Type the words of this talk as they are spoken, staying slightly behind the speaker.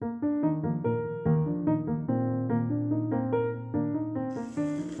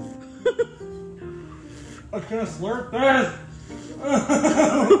gonna slurp this.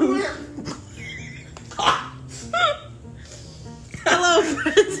 Hello,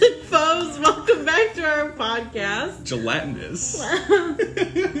 friends and foes. Welcome back to our podcast. Gelatinous.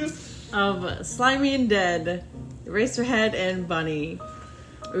 Of Slimy and Dead, Eraserhead and Bunny.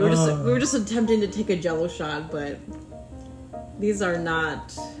 We were just attempting to take a Jello shot, but these are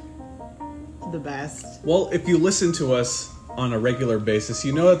not the best. Well, if you listen to us on a regular basis,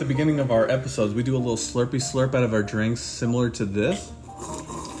 you know at the beginning of our episodes we do a little slurpy slurp out of our drinks similar to this.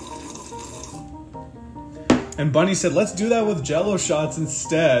 And Bunny said, let's do that with Jello shots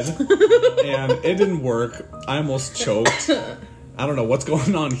instead. And it didn't work. I almost choked. I don't know what's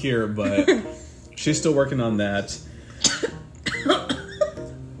going on here, but she's still working on that.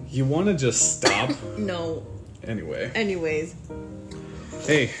 You want to just stop? No. Anyway. Anyways.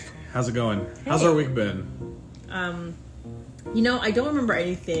 Hey, how's it going? How's our week been? I don't remember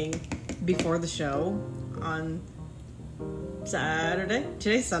anything before the show on Saturday.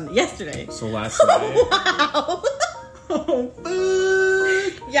 Today's Sunday. Yesterday. So last night. Wow. Oh,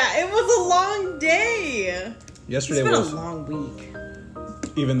 fuck. Yeah, it was a long day. Yesterday It's been was a long week.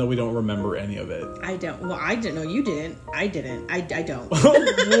 even though we don't remember any of it. I don't. Well, I didn't know you didn't. I didn't. I don't.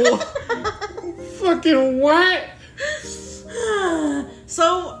 Fucking what?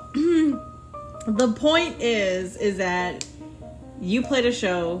 So, the point is that you played a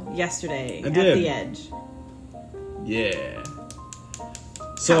show yesterday at did. The Edge. Yeah.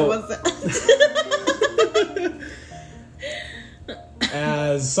 How So, was it?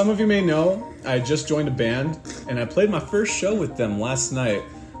 as some of you may know, I just joined a band, and I played my first show with them last night.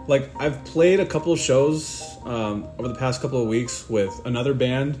 Like, I've played a couple of shows over the past couple of weeks with another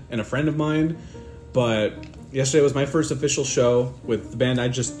band and a friend of mine, but yesterday was my first official show with the band I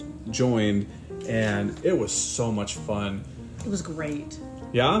just joined, and it was so much fun. It was great.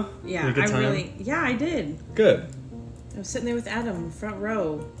 Yeah? Yeah, You had a good time? I did. Good. I was sitting there with Adam, front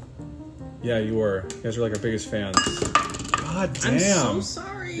row. Yeah, you were. You guys are like our biggest fans. God damn. I'm so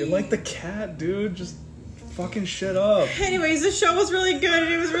sorry. You're like the cat, dude. Just fucking shit up. Anyways, the show was really good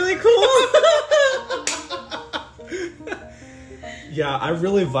and it was really cool. Yeah, I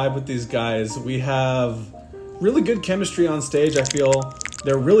really vibe with these guys. We have really good chemistry on stage, I feel.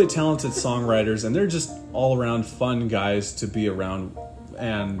 They're really talented songwriters, and they're just all around fun guys to be around.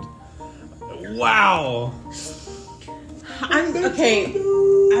 And wow. I'm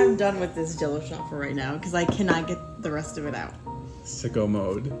done with this Jello shot for right now because I cannot get the rest of it out. Sicko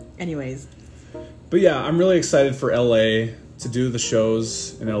mode. Anyways. But yeah, I'm really excited for LA to do the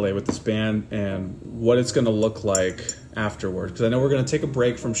shows in LA with this band and what it's going to look like afterwards. Because I know we're going to take a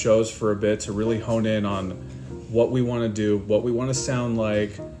break from shows for a bit to really hone in on what we want to do, what we want to sound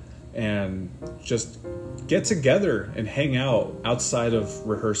like, and just get together and hang out outside of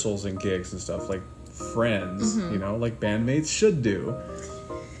rehearsals and gigs and stuff, like friends, like bandmates should do.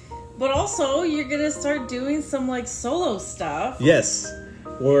 But also, you're going to start doing some, solo stuff. Yes.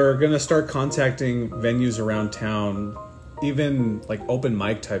 We're going to start contacting venues around town. Even, open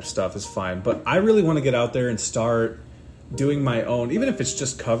mic type stuff is fine. But I really want to get out there and start doing my own, even if it's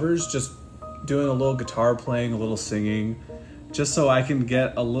just covers, just doing a little guitar playing, a little singing, just so I can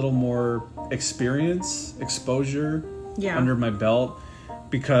get a little more exposure under my belt.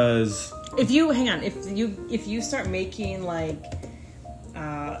 Because if you start making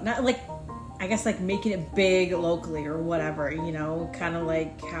making it big locally or whatever, kind of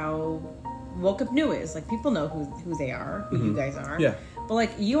like how Woke Up New is. People know who they are, who you guys are. Yeah.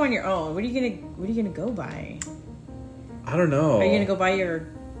 But you on your own, what are you gonna go by? I don't know. Are you gonna go by your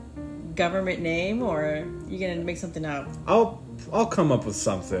government name, or are you gonna make something up? I'll come up with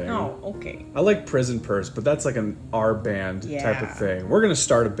something. Oh, okay. I like Prison Purse, but that's like an R band type of thing. We're gonna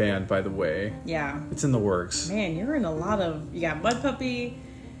start a band, by the way. Yeah. It's in the works. Man, you're in a lot of... You got Mud Puppy,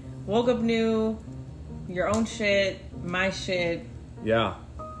 Woke Up New, your own shit, my shit. Yeah.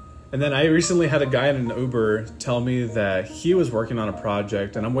 And then I recently had a guy in an Uber tell me that he was working on a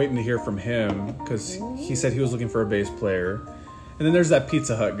project, and I'm waiting to hear from him because he said he was looking for a bass player. And then there's that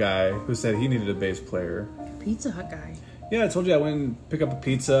Pizza Hut guy who said he needed a bass player. Pizza Hut guy. Yeah, I told you I went and picked up a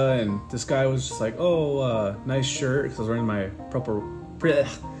pizza, and this guy was just like, nice shirt, because I was wearing my purple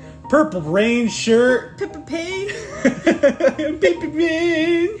rain shirt. Peppa Pig. Peppa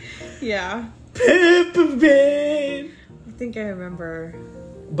Pig. Yeah. Peppa Pig. I think I remember.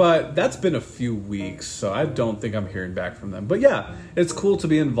 But that's been a few weeks, so I don't think I'm hearing back from them. But yeah, it's cool to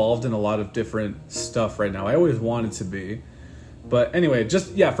be involved in a lot of different stuff right now. I always wanted to be. But anyway,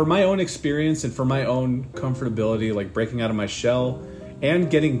 for my own experience and for my own comfortability, breaking out of my shell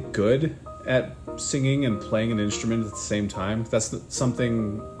and getting good at singing and playing an instrument at the same time. That's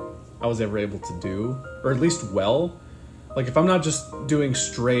something I was ever able to do, or at least well. Like if I'm not just doing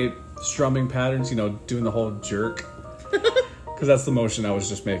straight strumming patterns, you know, doing the whole jerk, because that's the motion I was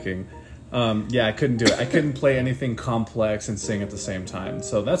just making. Yeah, I couldn't do it. I couldn't play anything complex and sing at the same time.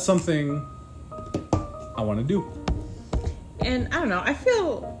 So that's something I want to do. And I don't know, I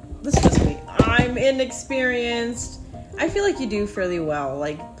feel, this is just me, I'm inexperienced. I feel like you do fairly well,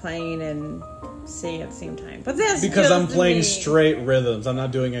 like playing and singing at the same time. But that's because just I'm playing me. straight rhythms. I'm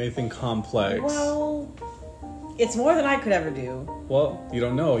not doing anything complex. Well, it's more than I could ever do. Well, you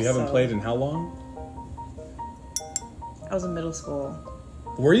don't know. You haven't played in how long? I was in middle school.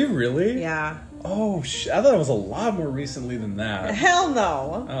 Were you really? Yeah. Oh, I thought it was a lot more recently than that. Hell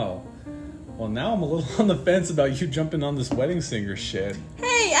no. Oh. Well, now I'm a little on the fence about you jumping on this wedding singer shit.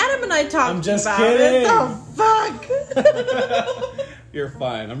 Hey, Adam and I talked I'm just about kidding. it. Oh, fuck. You're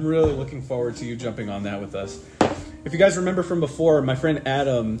fine. I'm really looking forward to you jumping on that with us. If you guys remember from before, my friend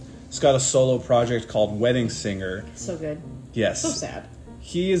Adam's got a solo project called Wedding Singer. So good. Yes. So sad.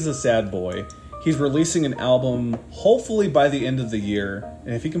 He is a sad boy. He's releasing an album hopefully by the end of the year.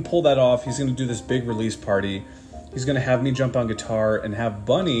 And if he can pull that off, he's going to do this big release party. He's going to have me jump on guitar and have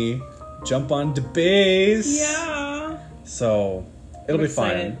Bunny jump on the bass. Yeah. So it'll be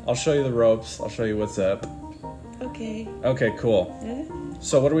fine. I'll show you the ropes. I'll show you what's up. Okay. Okay, cool.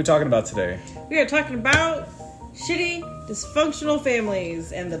 So what are we talking about today? We are talking about shitty, dysfunctional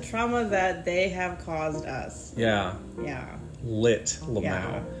families and the trauma that they have caused us. Yeah. Yeah. Lit, Lamau.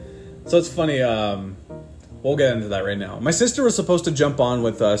 Yeah. So it's funny, we'll get into that right now. My sister was supposed to jump on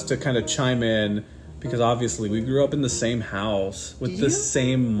with us to kind of chime in because obviously we grew up in the same house with the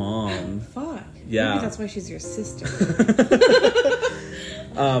same mom. Fuck. Yeah. Maybe that's why she's your sister.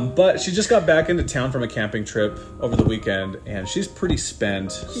 But she just got back into town from a camping trip over the weekend and she's pretty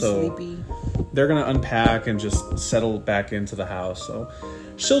spent. She's so sleepy. They're going to unpack and just settle back into the house. So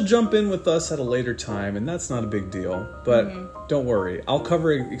she'll jump in with us at a later time, and that's not a big deal. But don't worry. I'll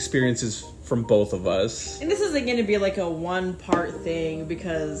cover experiences from both of us. And this isn't going to be like a one-part thing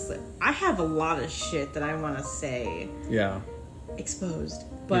because I have a lot of shit that I want to say. Yeah. Exposed.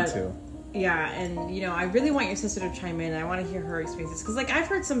 But, me too. Yeah, and, you know, I really want your sister to chime in. I want to hear her experiences. Because, like, I've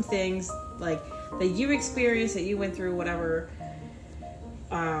heard some things, like, that you experienced, that you went through, whatever.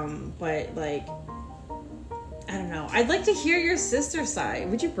 But, like, I don't know. I'd like to hear your sister's side.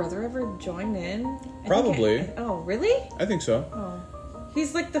 Would your brother ever join in? Probably. Oh, really? I think so. Oh.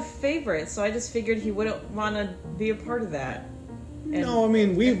 He's, like, the favorite, so I just figured he wouldn't want to be a part of that. And, no, I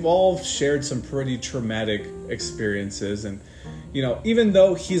mean, we've all shared some pretty traumatic experiences. And, you know, even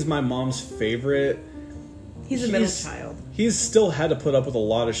though he's my mom's favorite... He's a middle child. He's still had to put up with a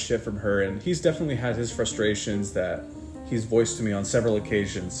lot of shit from her. And he's definitely had his frustrations that he's voiced to me on several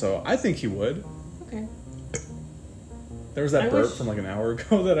occasions. So I think he would. Okay. There was that burp from like an hour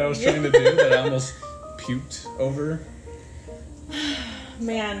ago that I was trying to do that I almost puked over.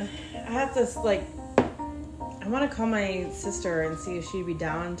 Man, I have this, like... I want to call my sister and see if she'd be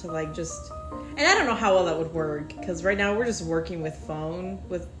down to, like, just... And I don't know how well that would work, because right now we're just working with phone,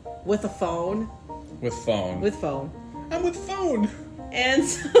 with a phone. With phone. With phone. I'm with phone. And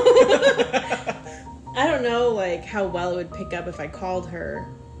so... I don't know, like, how well it would pick up if I called her.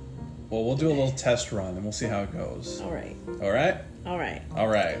 Well, we'll do a little test run, and we'll see how it goes. All right. All right? All right. All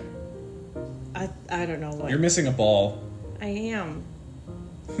right. I don't know what... You're missing a ball. I am.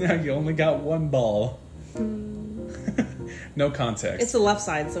 Yeah, you only got one ball. No context. It's the left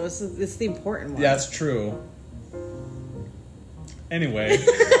side, so it's the important one. Yeah, it's true. Anyway.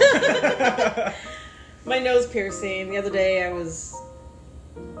 My nose piercing. The other day I was...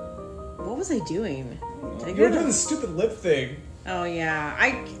 What was I doing? You were doing the stupid lip thing. Oh, yeah.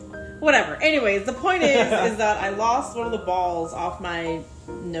 Whatever. Anyways, the point is that I lost one of the balls off my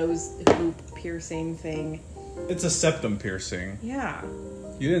nose hoop piercing thing. It's a septum piercing. Yeah.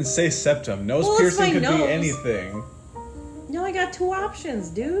 You didn't say septum. Nose Well, it's piercing my could nose. be anything. No, I got 2 options,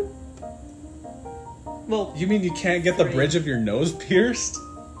 dude. Well, You mean you can't get the bridge of your nose pierced?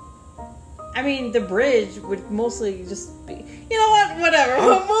 I mean, the bridge would mostly just be... You know what? Whatever. I'm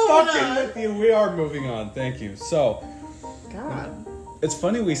We're moving fucking on. with you. We are moving on. Thank you. So, God. it's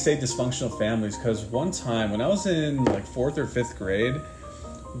funny we say dysfunctional families because one time when I was in like 4th or 5th grade,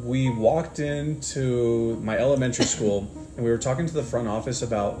 we walked into my elementary school and we were talking to the front office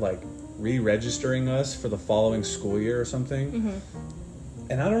about like re-registering us for the following school year or something. Mm-hmm.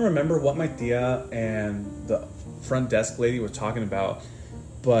 And I don't remember what my tia and the front desk lady were talking about,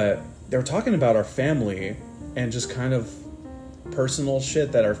 but they were talking about our family and just kind of personal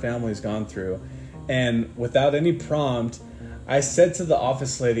shit that our family's gone through. And without any prompt, I said to the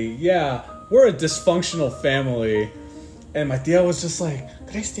office lady, yeah, we're a dysfunctional family. And my tia was just like,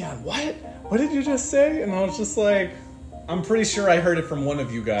 Christian, what? What did you just say? And I was just like, I'm pretty sure I heard it from one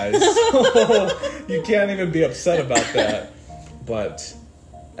of you guys. So you can't even be upset about that. But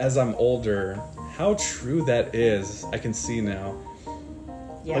as I'm older, how true that is, I can see now.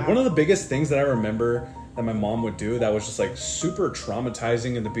 Yeah. Like, one of the biggest things that I remember that my mom would do that was just like super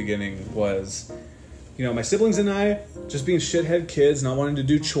traumatizing in the beginning was, you know, my siblings and I just being shithead kids, not wanting to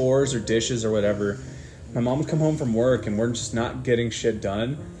do chores or dishes or whatever. My mom would come home from work and we're just not getting shit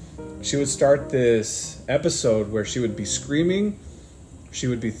done. She would start this episode where she would be screaming, she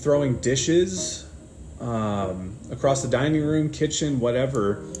would be throwing dishes across the dining room, kitchen,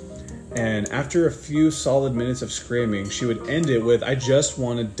 whatever. And after a few solid minutes of screaming, she would end it with, I just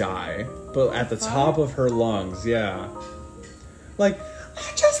want to die. But at the top of her lungs, yeah. Like,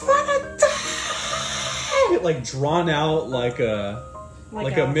 I just want to die! Like, drawn out like a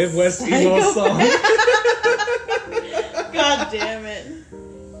Midwest emo song. God damn it.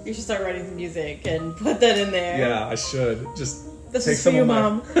 You should start writing some music and put that in there. Yeah, I should. Just this take is for some you, of my,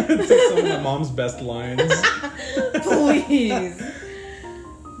 Mom. take some of my mom's best lines. Please.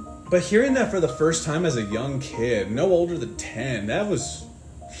 But hearing that for the first time as a young kid, no older than 10, that was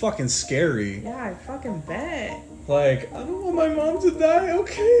fucking scary. Yeah, I fucking bet. Like, I don't want my mom to die.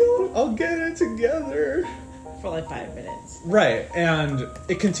 Okay, I'll get it together. For like 5 minutes. Right, and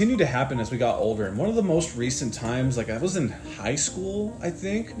it continued to happen as we got older. And one of the most recent times, like I was in high school, I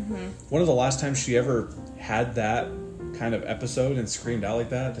think. Mm-hmm. One of the last times she ever had that kind of episode and screamed out like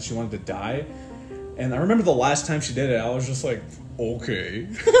that she wanted to die. And I remember the last time she did it, I was just like, okay.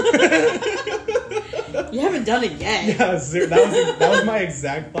 You haven't done it yet. Yeah, that was my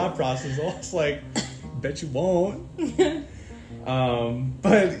exact thought process. I was like, bet you won't.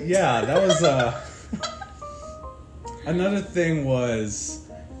 But yeah, that was another thing was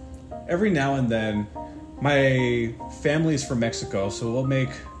every now and then my family's from Mexico, so we'll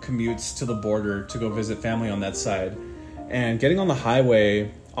make commutes to the border to go visit family on that side. And getting on the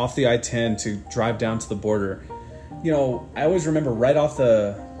highway off the I-10 to drive down to the border, you know, I always remember right off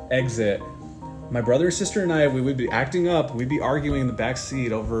the exit, my brother, sister, and I, we would be acting up. We'd be arguing in the back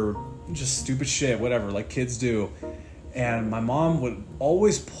seat over just stupid shit, whatever, like kids do. And my mom would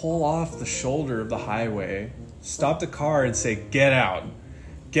always pull off the shoulder of the highway, stop the car, and say, get out.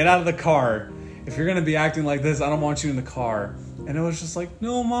 Get out of the car. If you're going to be acting like this, I don't want you in the car. And it was just like,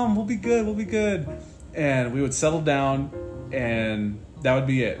 no, Mom, we'll be good. We'll be good. And we would settle down, and that would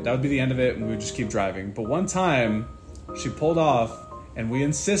be it. That would be the end of it, and we would just keep driving. But one time, she pulled off, and we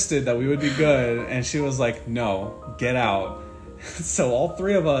insisted that we would be good, and she was like, no, get out. So all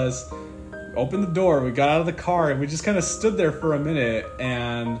three of us opened the door, we got out of the car, and we just kind of stood there for a minute,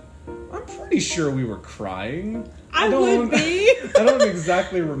 and I'm pretty sure we were crying. I would be. I don't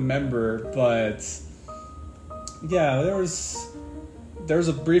exactly remember, but yeah, there was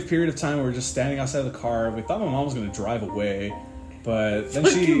a brief period of time where we were just standing outside of the car. We thought my mom was going to drive away, but then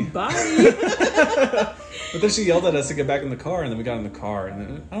but then she yelled at us to get back in the car, and then we got in the car,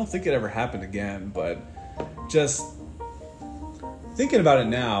 and I don't think it ever happened again. But just thinking about it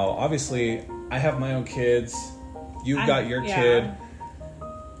now, obviously I have my own kids. You've got your kid.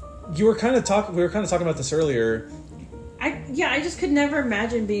 We were kind of talking about this earlier. I just could never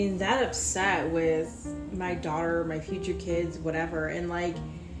imagine being that upset with my daughter, my future kids, whatever, and like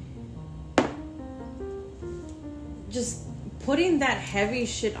just putting that heavy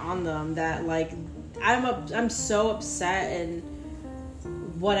shit on them that like I'm so upset and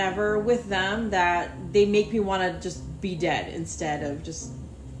whatever with them that they make me want to just be dead instead of just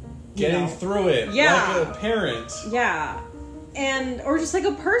getting through it like a parent. Yeah. And or just like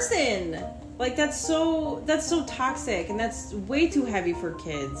a person. Like that's so toxic, and that's way too heavy for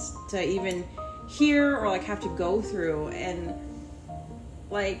kids to even hear or like have to go through. And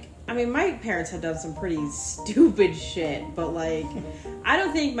like, I mean, my parents have done some pretty stupid shit, but like I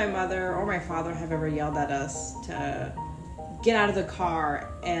don't think my mother or my father have ever yelled at us to get out of the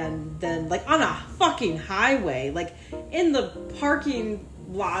car, and then like on a fucking highway, like in the parking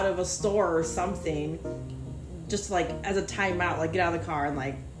lot of a store or something, just like as a timeout, like get out of the car and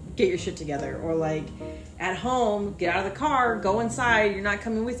like get your shit together. Or like at home, get out of the car, go inside, you're not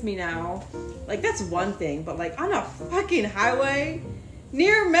coming with me now. Like that's one thing, but like on a fucking highway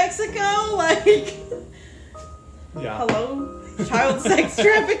near Mexico, like yeah, hello, child sex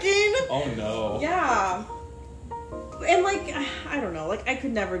trafficking. Oh no. Yeah. And like I don't know, like I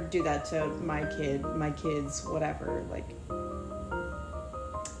could never do that to my kids, whatever. Like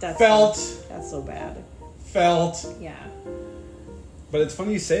that's so bad. Yeah. But it's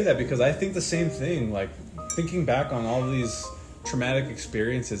funny you say that, because I think the same thing. Like, thinking back on all these traumatic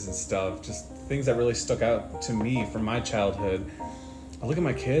experiences and stuff, just things that really stuck out to me from my childhood. I look at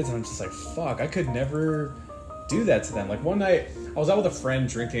my kids and I'm just like, fuck, I could never do that to them. Like one night I was out with a friend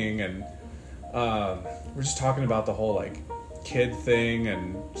drinking and we're just talking about the whole like kid thing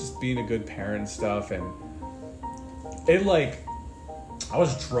and just being a good parent and stuff, and it like I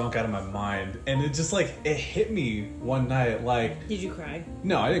was drunk out of my mind, and it just like it hit me one night. Like, did you cry?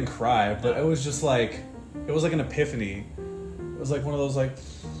 No, I didn't cry, but it was just like it was like an epiphany. It was like one of those like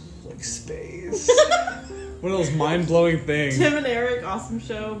space. One of those mind-blowing things. Tim and Eric, awesome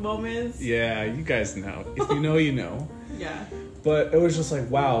show moments. Yeah, you guys know. If you know, you know. Yeah. But it was just like,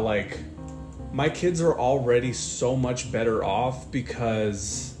 wow, like, my kids are already so much better off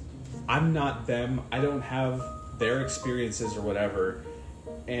because I'm not them. I don't have their experiences or whatever.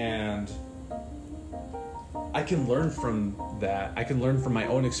 And I can learn from that. I can learn from my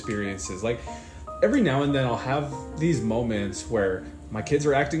own experiences. Like, every now and then I'll have these moments where my kids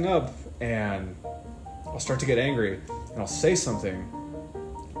are acting up and I'll start to get angry and I'll say something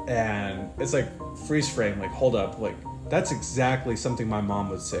and it's like freeze frame, like hold up, like that's exactly something my mom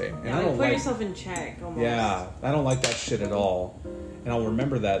would say. And yeah, I don't put like, yourself in check almost. Yeah, I don't like that shit at all. And I'll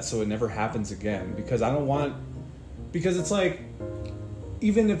remember that so it never happens again, because I don't want, because it's like,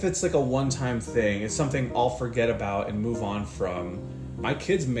 even if it's like a one-time thing, it's something I'll forget about and move on from. My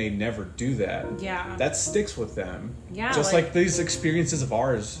kids may never do that. Yeah. That sticks with them. Yeah. Just like these experiences of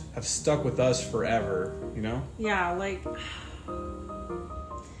ours have stuck with us forever, you know? Yeah, like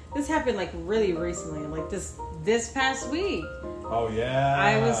this happened like really recently, like this past week. Oh yeah.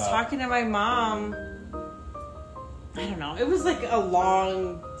 I was talking to my mom. I don't know. It was like a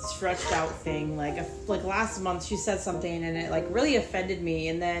long, stretched out thing. Like last month, she said something and it like really offended me.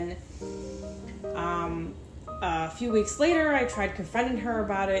 And then, a few weeks later, I tried confronting her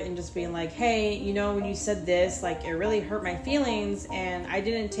about it and just being like, "Hey, you know, when you said this, like it really hurt my feelings, and I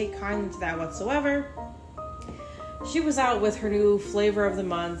didn't take kindly to that whatsoever." She was out with her new flavor of the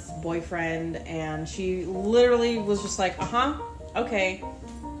month boyfriend, and she literally was just like, okay,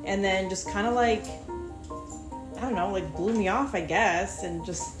 and then just kind of like, I don't know, like blew me off, I guess, and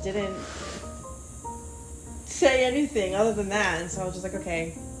just didn't say anything other than that. And so I was just like,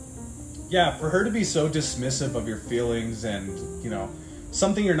 okay. Yeah, for her to be so dismissive of your feelings and, you know,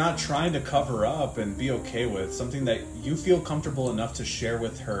 something you're not trying to cover up and be okay with, something that you feel comfortable enough to share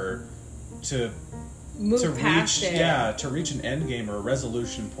with her to move past reach, it. Yeah, to reach an end game or a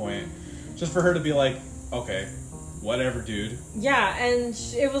resolution point. Just for her to be like, okay, whatever, dude. Yeah, and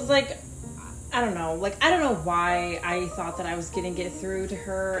it was like, I don't know why I thought that I was gonna get through to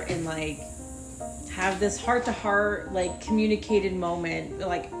her and like have this heart-to-heart like communicated moment.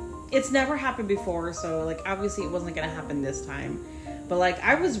 Like, it's never happened before, so like obviously it wasn't gonna happen this time. But like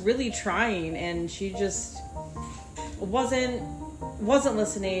I was really trying, and she just wasn't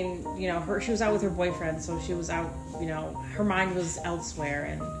listening. You know, she was out with her boyfriend, so she was out. You know, her mind was elsewhere,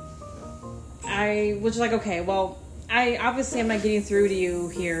 and I was like, okay, well, I obviously am not getting through to you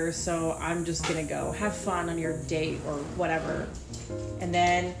here, so I'm just gonna go have fun on your date or whatever. And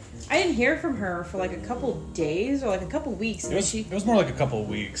then I didn't hear from her for like a couple days or like a couple weeks. And it was more like a couple of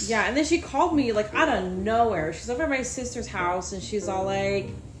weeks. Yeah, and then she called me like out of nowhere. She's over at my sister's house, and she's all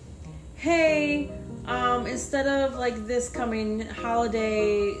like, "Hey, instead of like this coming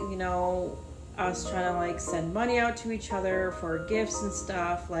holiday, you know, us trying to like send money out to each other for gifts and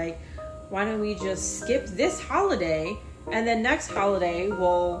stuff, like, why don't we just skip this holiday and then next holiday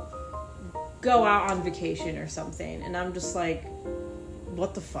we'll go out on vacation or something?" And I'm just like,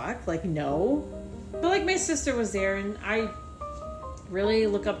 what the fuck? Like, no. But like my sister was there, and I really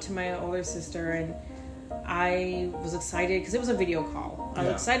look up to my older sister, and I was excited because it was a video call. I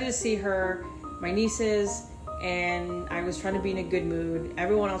was excited to see her, my nieces, and I was trying to be in a good mood.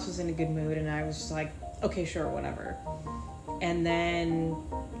 Everyone else was in a good mood, and I was just like, okay, sure, whatever. And then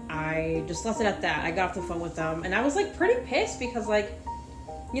I just left it at that. I got off the phone with them, and I was like pretty pissed because, like,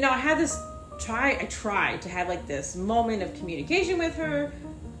 you know, I had this I tried to have like this moment of communication with her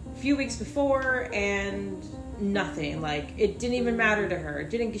a few weeks before, and nothing. Like, it didn't even matter to her.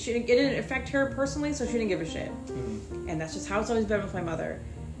 It didn't affect her personally, so she didn't give a shit. Mm-hmm. And that's just how it's always been with my mother.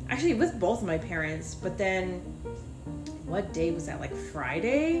 Actually, with both of my parents. But then, what day was that? Like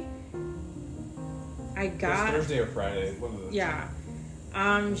Friday? It was Thursday or Friday. One of the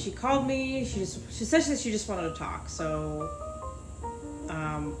two. She called me. She said she just wanted to talk. So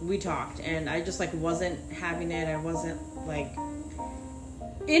we talked, and I just like wasn't having it. I wasn't like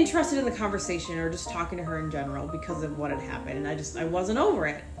interested in the conversation or just talking to her in general because of what had happened, and I wasn't over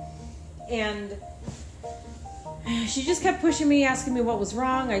it. And she just kept pushing me, asking me what was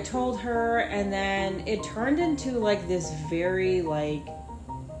wrong. I told her, and then it turned into like this very like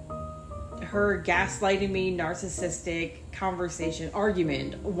her gaslighting me, narcissistic conversation,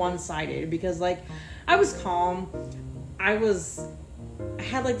 argument, one-sided, because like I was calm. I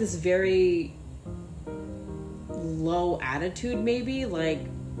had like this very low attitude, maybe, like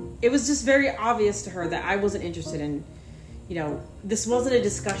it was just very obvious to her that I wasn't interested in, this wasn't a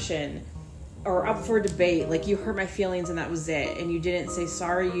discussion or up for debate. Like, you hurt my feelings and that was it, and you didn't say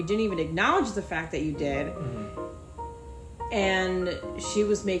sorry, you didn't even acknowledge the fact that you did. And she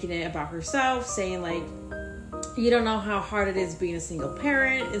was making it about herself, saying like, you don't know how hard it is being a single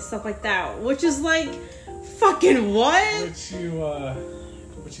parent and stuff like that, which is like, fucking what? Which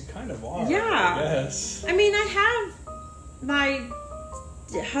you kind of are. Yeah. Yes. I mean, I have my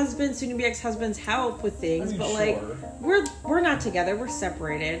husband, soon-to-be ex-husband's help with things, but like, sure. we're not together. We're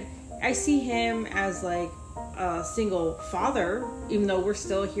separated. I see him as like a single father, even though we're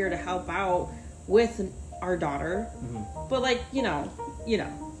still here to help out with our daughter. But like,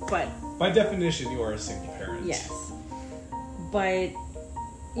 but by definition, you are a single parent. yes. But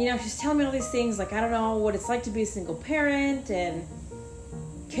she's telling me all these things, like, I don't know what it's like to be a single parent, and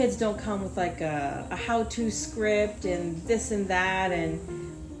kids don't come with like a how-to script and this and that, and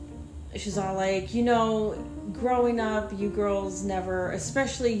she's all like, growing up, you girls never,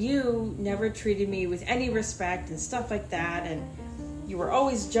 especially you, never treated me with any respect and stuff like that, and you were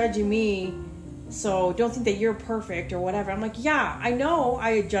always judging me, so don't think that you're perfect or whatever. I'm like, yeah, I know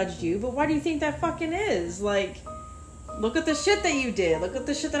I judged you, but why do you think that fucking is? Like, look at the shit that you did. Look at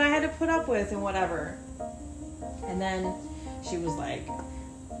the shit that I had to put up with and whatever. And then she was like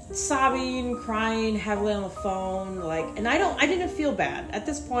sobbing, crying heavily on the phone, like, and I didn't feel bad at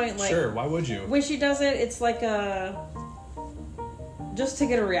this point. Like, sure, why would you? When she does it, it's like just to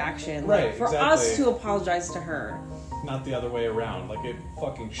get a reaction, right? Like, for exactly. us to apologize to her, not the other way around. Like, it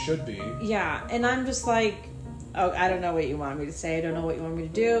fucking should be. Yeah, and I'm just like, oh, I don't know what you want me to say. I don't know what you want me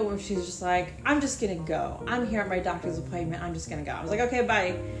to do. And she's just like, I'm just gonna go. I'm here at my doctor's appointment. I'm just gonna go. I was like, okay,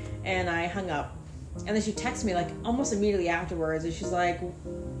 bye. And I hung up. And then she texted me like almost immediately afterwards, and she's like,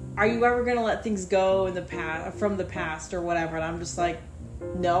 are you ever gonna let things go in the past, from the past or whatever? And I'm just like,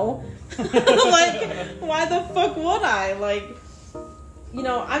 no. Like, why the fuck would I? Like,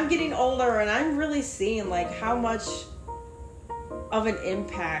 I'm getting older, and I'm really seeing like how much of an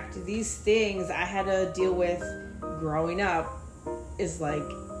impact these things I had to deal with growing up is like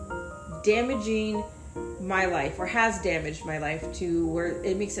damaging my life, or has damaged my life to where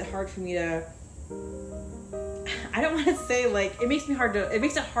it makes it hard for me to, I don't want to say like, it makes it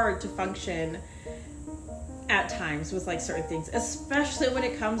hard to function at times with like certain things, especially when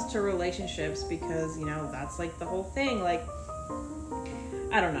it comes to relationships, because that's like the whole thing. Like,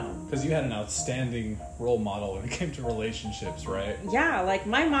 I don't know. Because you had an outstanding role model when it came to relationships, right? Yeah, like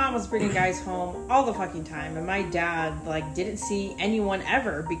my mom was bringing guys home all the fucking time, and my dad like didn't see anyone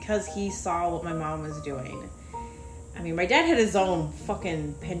ever because he saw what my mom was doing. I mean, my dad had his own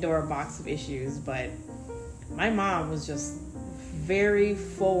fucking Pandora box of issues, but my mom was just very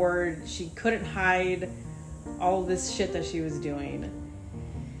forward. She couldn't hide all this shit that she was doing.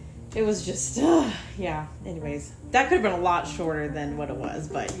 It was just, yeah. Anyways, that could have been a lot shorter than what it was,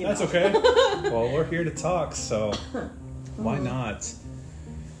 but That's okay. Well, we're here to talk, so why not?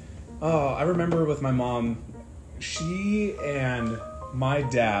 Oh, I remember with my mom, she and my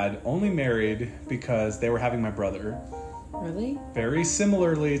dad only married because they were having my brother. Really? Very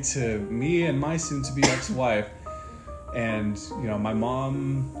similarly to me and my soon-to-be ex-wife. And, my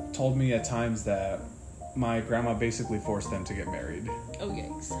mom told me at times that my grandma basically forced them to get married. Oh,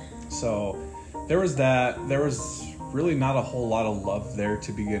 yikes. So there was that. There was really not a whole lot of love there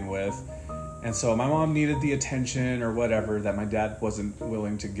to begin with. And so my mom needed the attention or whatever that my dad wasn't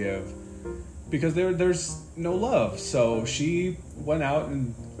willing to give because there's no love. So she went out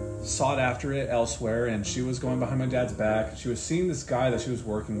and sought after it elsewhere, and she was going behind my dad's back. She was seeing this guy that she was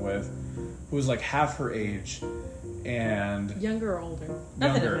working with who was like half her age and... Younger or older?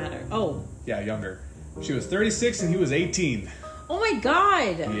 Nothing to matter. Oh. Yeah, younger. She was 36 and he was 18. Oh my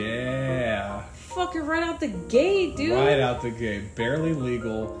god! Yeah. Fucking right out the gate, dude. Right out the gate. Barely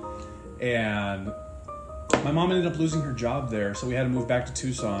legal. And my mom ended up losing her job there, so we had to move back to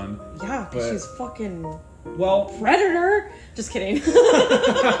Tucson. Yeah, because she's fucking... Well... Predator! Just kidding.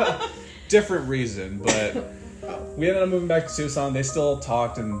 Different reason, but we ended up moving back to Tucson. They still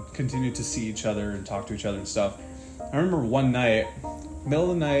talked and continued to see each other and talk to each other and stuff. I remember one night,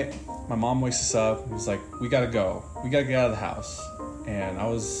 middle of the night, my mom wakes us up and was like, we gotta go. We gotta get out of the house. And I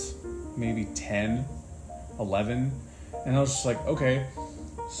was maybe 10, 11. And I was just like, okay.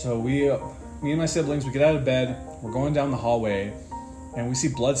 So we me and my siblings, we get out of bed, we're going down the hallway, and we see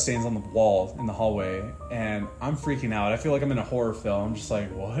bloodstains on the wall in the hallway, and I'm freaking out. I feel like I'm in a horror film. I'm just like,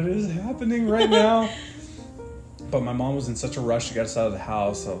 what is happening right now? But my mom was in such a rush to get us out of the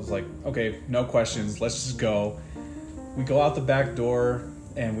house. So I was like, okay, no questions. Let's just go. We go out the back door,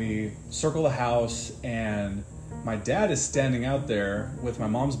 and we circle the house, and my dad is standing out there with my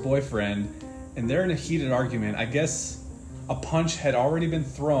mom's boyfriend, and they're in a heated argument. I guess a punch had already been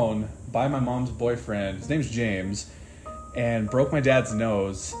thrown by my mom's boyfriend. His name's James. And broke my dad's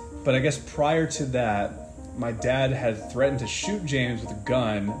nose. But I guess prior to that, my dad had threatened to shoot James with a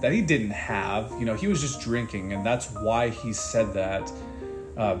gun that he didn't have. You know, he was just drinking, and that's why he said that.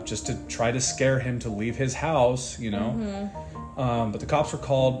 Just to try to scare him to leave his house, you know. Mm-hmm. But the cops were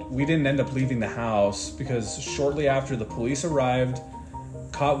called. We didn't end up leaving the house because shortly after the police arrived,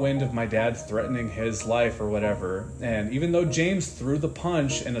 caught wind of my dad threatening his life or whatever. And even though James threw the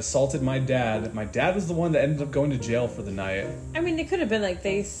punch and assaulted my dad was the one that ended up going to jail for the night. I mean, it could have been like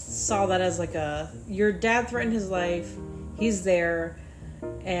they saw that as like your dad threatened his life, he's there,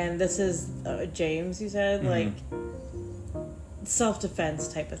 and this is James, you said, like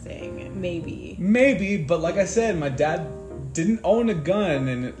self-defense type of thing. Maybe, but like I said, my dad didn't own a gun,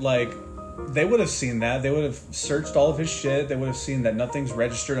 and like they would have seen that. They would have searched all of his shit. They would have seen that nothing's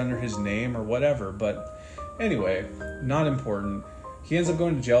registered under his name or whatever. But anyway, not important. He ends up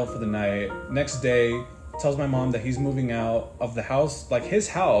going to jail for the night. Next day, tells my mom that he's moving out of the house, like his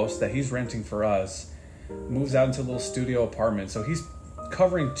house that he's renting for us, moves out into a little studio apartment. So he's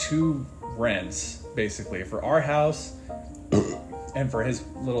covering 2 rents, basically, for our house and for his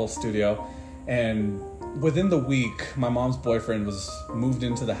little studio. And within the week, my mom's boyfriend was moved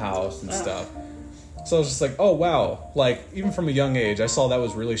into the house and stuff. So I was just like, oh, wow. Like, even from a young age, I saw that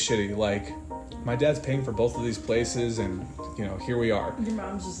was really shitty. Like, my dad's paying for both of these places, and, you know, here we are. Your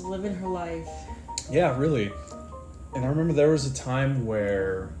mom's just living her life. Yeah, really. And I remember there was a time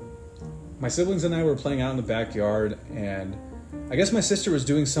where my siblings and I were playing out in the backyard, and I guess my sister was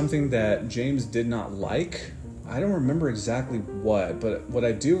doing something that James did not like. I don't remember exactly what, but what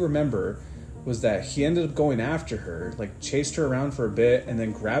I do remember was that he ended up going after her, like chased her around for a bit, and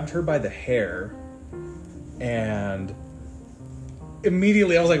then grabbed her by the hair. And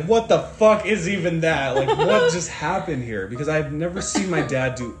immediately I was like, what the fuck is even that? Like, what just happened here? Because I've never seen my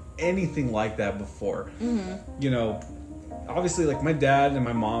dad do anything like that before. Mm-hmm. You know, obviously, like, my dad and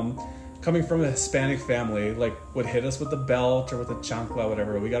my mom, coming from a Hispanic family, like, would hit us with a belt or with a chancla,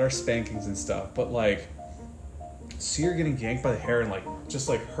 whatever. We got our spankings and stuff. But, like, see her getting yanked by the hair and, like, just,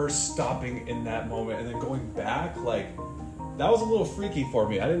 like, her stopping in that moment and then going back, like, that was a little freaky for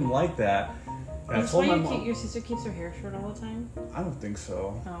me. I didn't like that. And that's why your sister keeps her hair short all the time? I don't think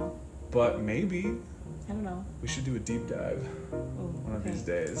so. Oh. But maybe. I don't know. We should do a deep dive one of these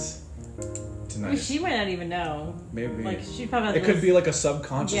days. Tonight. I mean, she might not even know. Maybe. Like, she probably it could be like a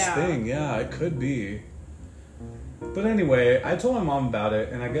subconscious thing. Yeah, it could be. But anyway, I told my mom about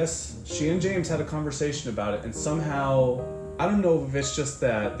it, and I guess she and James had a conversation about it, and somehow, I don't know if it's just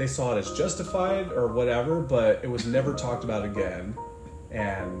that they saw it as justified or whatever, but it was never talked about again.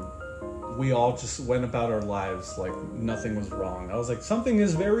 And we all just went about our lives like nothing was wrong. I was like, something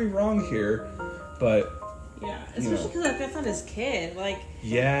is very wrong here, but yeah, especially because like, that's not his kid. Like,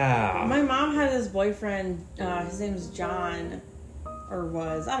 yeah, my mom had this boyfriend. His name was John, or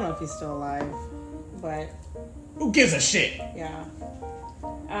was. I don't know if he's still alive, but who gives a shit? Yeah.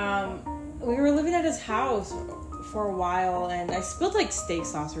 We were living at his house for a while, and I spilled like steak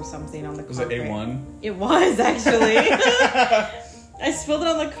sauce or something on the carpet. Was it A1? It was actually. I spilled it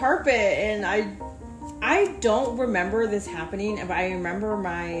on the carpet, and I don't remember this happening, but I remember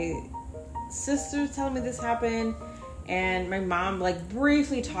my sister telling me this happened, and my mom like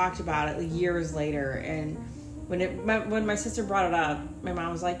briefly talked about it like, years later. And when my sister brought it up, my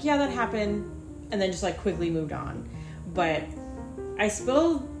mom was like, "Yeah, that happened," and then just like quickly moved on. But I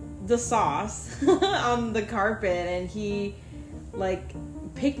spilled the sauce on the carpet, and he like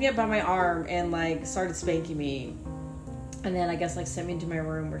picked me up by my arm and like started spanking me. And then I guess like sent me into my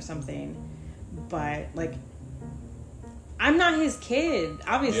room or something. But like, I'm not his kid,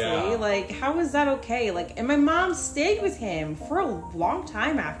 obviously. Yeah. Like, how is that okay? Like, and my mom stayed with him for a long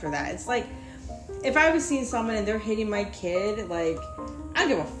time after that. It's like, if I was seeing someone and they're hitting my kid, like, I don't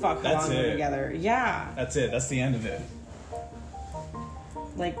give a fuck how long we're together. Yeah. That's it. That's the end of it.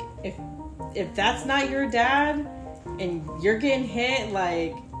 Like, if that's not your dad and you're getting hit,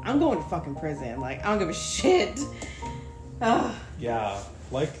 like, I'm going to fucking prison. Like, I don't give a shit. Yeah,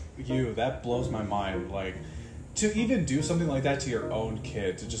 like you, that blows my mind. Like, to even do something like that to your own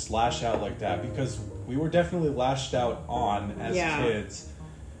kid, to just lash out like that, because we were definitely lashed out on as kids.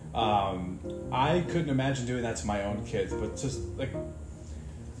 I couldn't imagine doing that to my own kids, but just like,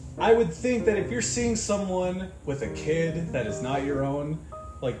 I would think that if you're seeing someone with a kid that is not your own,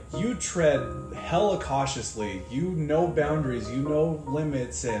 like, you tread hella cautiously. You know boundaries, you know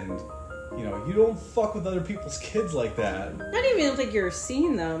limits, and you don't fuck with other people's kids like that. Not even like you're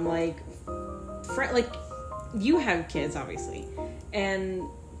seeing them, like you have kids, obviously, and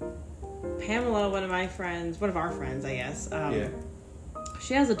Pamela, one of our friends, I guess. Yeah.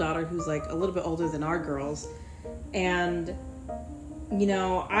 She has a daughter who's like a little bit older than our girls, and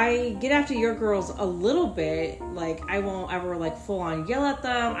I get after your girls a little bit. Like, I won't ever like full on yell at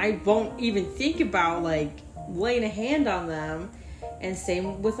them. I won't even think about like laying a hand on them. And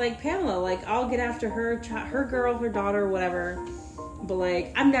same with like Pamela. Like, I'll get after her girl, her daughter, whatever. But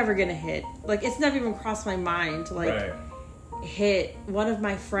like, I'm never gonna hit. Like, it's never even crossed my mind to like hit one of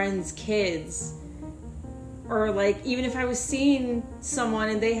my friend's kids. Or like, even if I was seeing someone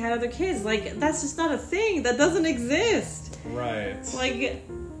and they had other kids, like, that's just not a thing. That doesn't exist. Right. Like,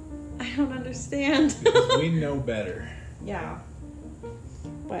 I don't understand. Because we know better. Yeah.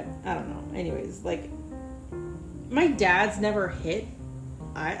 But, I don't know. Anyways, like, my dad's never hit.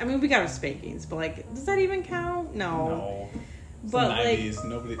 I mean, we got our spankings, but like, does that even count? No. No. It's But the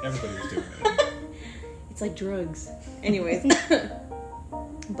 90s, like, everybody was doing it. it's like drugs. Anyways.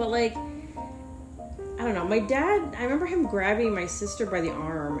 But like, I don't know. My dad, I remember him grabbing my sister by the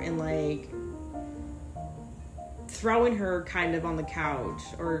arm and like throwing her kind of on the couch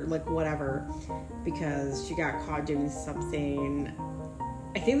or like whatever because she got caught doing something.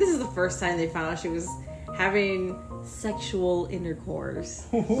 I think this is the first time they found out she was having sexual intercourse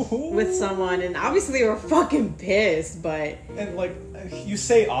with someone, and obviously they were fucking pissed, but... And like, you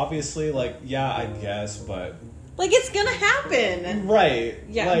say obviously, like, yeah, I guess, but... Like, it's gonna happen. Right.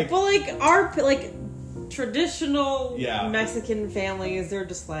 Yeah, like, but like, our, like, traditional Yeah. Mexican families, they're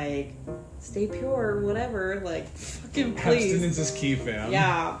just like, stay pure, whatever, like, fucking please. abstinence is key, fam.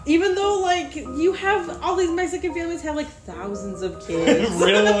 Yeah, even though, like, you have, all these Mexican families have, like, thousands of kids.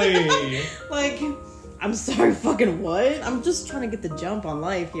 Really? Like, I'm sorry, fucking what? I'm just trying to get the jump on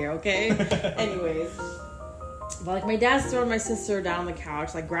life here, okay? Anyways. But, like, my dad's throwing my sister down on the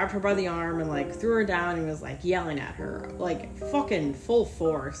couch, like, grabbed her by the arm and, like, threw her down and was, like, yelling at her. Like, fucking full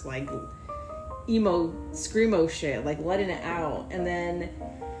force, like, emo, screamo shit, like, letting it out. And then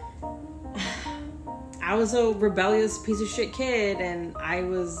I was a rebellious piece of shit kid, and I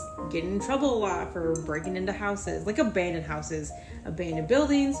was getting in trouble a lot for breaking into houses, like abandoned houses, abandoned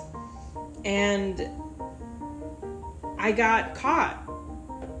buildings, and I got caught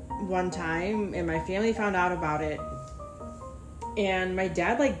one time, and my family found out about it, and my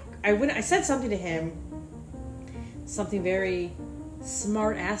dad, like, I said something to him, something very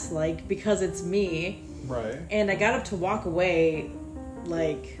smart ass like, because it's me, Right. and I got up to walk away,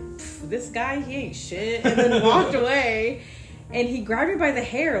 like, this guy, he ain't shit, and then walked away, and he grabbed me by the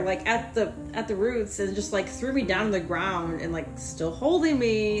hair, like, at the roots, and just, like, threw me down on the ground, and, like, still holding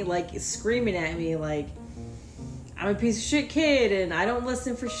me, like, screaming at me, like, I'm a piece of shit kid, and I don't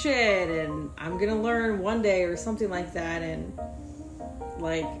listen for shit, and I'm gonna learn one day, or something like that. And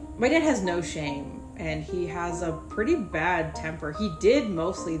like, my dad has no shame, and he has a pretty bad temper. He did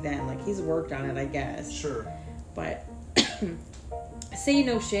mostly then, like, he's worked on it, I guess. Sure. But I say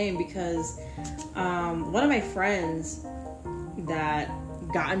no shame because one of my friends that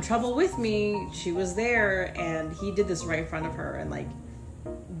got in trouble with me, she was there, and he did this right in front of her, and like,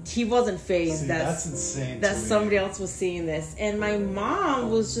 he wasn't fazed. See, that's insane. That somebody else was seeing this, and my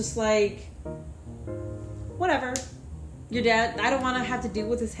mom was just like, whatever, your dad, I don't want to have to deal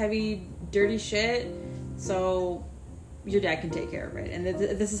with this heavy dirty shit, so your dad can take care of it, and if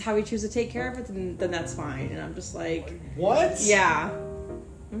this is how he chooses to take care of it, then that's fine. And I'm just like, what? Yeah.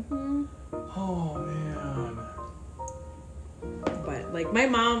 Oh man. But like, my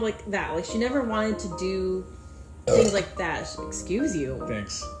mom, like that, like, she never wanted to do things like that. Excuse you.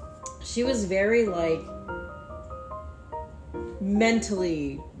 Thanks. She was very, like,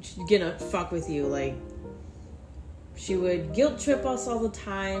 mentally gonna fuck with you. Like, she would guilt trip us all the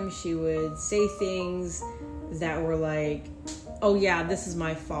time. She would say things that were like, oh yeah, this is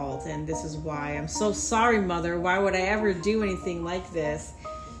my fault, and this is why. I'm so sorry, mother. Why would I ever do anything like this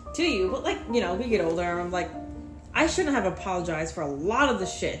to you? But like, we get older, I'm like, I shouldn't have apologized for a lot of the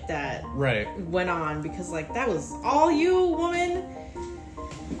shit that went on, because like, that was all you, woman.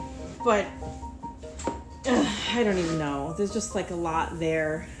 But I don't even know. There's just like a lot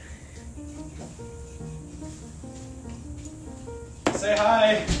there. Say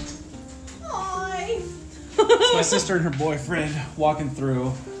hi. Hi. It's my sister and her boyfriend walking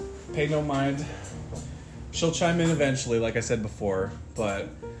through. Pay no mind. She'll chime in eventually, like I said before, but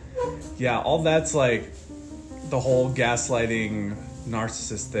Yeah, all that's like the whole gaslighting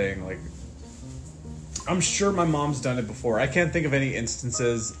narcissist thing. Like, I'm sure my mom's done it before. I can't think of any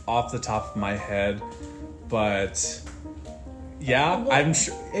instances off the top of my head, but yeah, I'm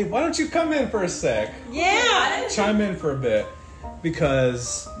sure. Hey, why don't you come in for a sec? Yeah. Chime in for a bit,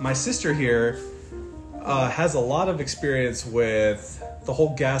 because my sister here has a lot of experience with the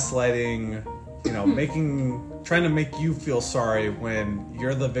whole gaslighting, you know, trying to make you feel sorry when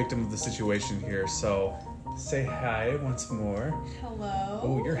you're the victim of the situation here. So say hi once more. Hello.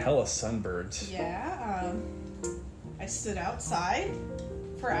 Oh, you're hella sunburned. Yeah, I stood outside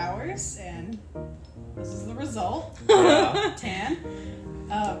for hours, and this is the result. Yeah. Tan.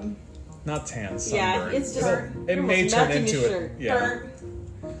 Not tan, Yeah, sunburned. it's just It may turn melting into your it. shirt. Yeah. Burnt.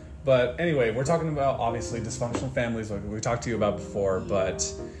 But anyway, we're talking about obviously dysfunctional families, like we talked to you about before.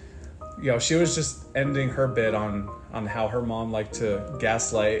 But you know, she was just ending her bit on how her mom liked to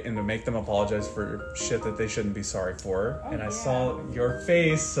gaslight and to make them apologize for shit that they shouldn't be sorry for. Oh, and I yeah. saw your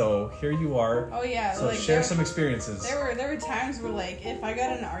face, so here you are. Oh yeah. So like, share some experiences. There were times where, like, if I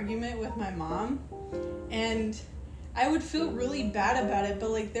got in an argument with my mom, and I would feel really bad about it, but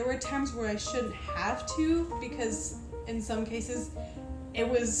like there were times where I shouldn't have to, because in some cases it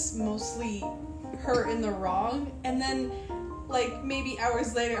was mostly her in the wrong. And then like maybe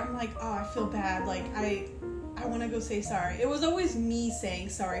hours later I'm like, oh, I feel bad, like I want to go say sorry. It was always me saying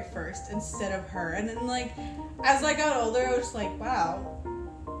sorry first instead of her. And then like as I got older, I was just like, wow,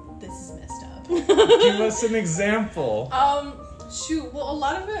 this is messed up. Give us an example. Shoot, well, a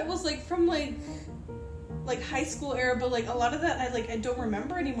lot of it was like from like high school era, but like a lot of that I don't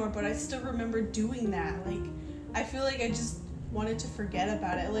remember anymore, but I still remember doing that. Like I feel like I just wanted to forget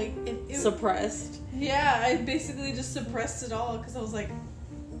about it. Like it Suppressed. yeah, I basically just suppressed it all because I was like,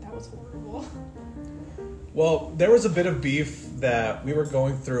 that was horrible. Well, there was a bit of beef that we were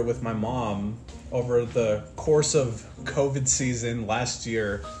going through with my mom over the course of COVID season last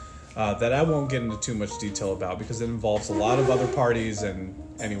year that I won't get into too much detail about because it involves a lot of other parties. And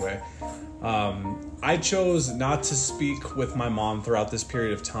anyway, I chose not to speak with my mom throughout this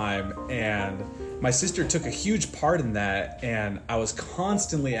period of time, and my sister took a huge part in that. And I was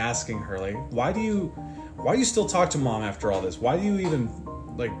constantly asking her, like, why do you still talk to mom after all this? Why do you even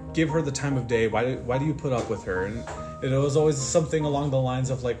like give her the time of day? Why do you put up with her? And it was always something along the lines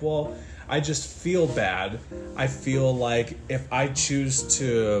of like, well, I just feel bad. I feel like if I choose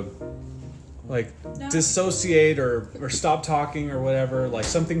to like dissociate or stop talking or whatever, like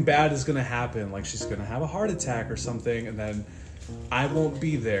something bad is gonna happen, like she's gonna have a heart attack or something, and then I won't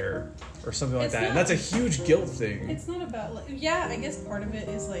be there or something like that. And that's a huge guilt thing. It's not about like, yeah, I guess part of it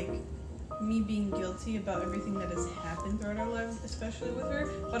is like me being guilty about everything that has happened throughout our lives, especially with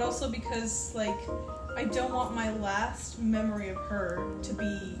her, but also because like I don't want my last memory of her to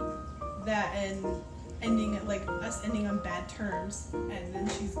be that and ending at like us ending on bad terms and then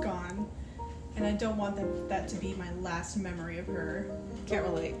she's gone, and I don't want that to be my last memory of her. Can't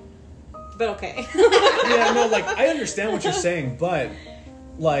relate. But okay. Yeah, no, like I understand what you're saying, but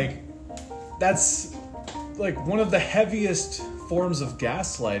like that's like one of the heaviest forms of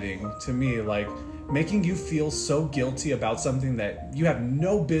gaslighting to me, like making you feel so guilty about something that you have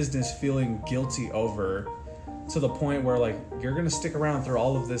no business feeling guilty over, to the point where like you're gonna stick around through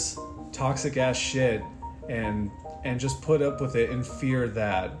all of this toxic ass shit and just put up with it in fear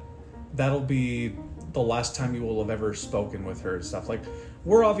that that'll be the last time you will have ever spoken with her and stuff. Like,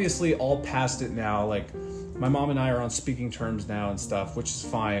 we're obviously all past it now. Like, my mom and I are on speaking terms now and stuff, which is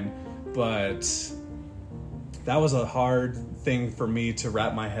fine, but that was a hard thing for me to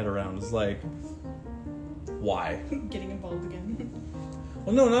wrap my head around. It's like, why? Getting involved again.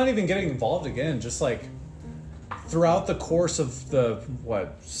 Well, no, not even getting involved again. Just like throughout the course of the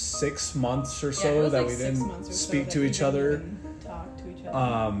 6 months or so that we didn't speak to each other, talk to each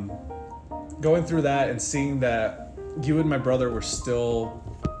other. Going through that and seeing that you and my brother were still,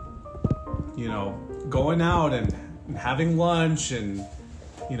 you know, going out and having lunch and,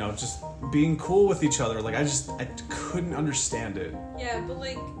 you know, just being cool with each other. Like, I couldn't understand it. Yeah, but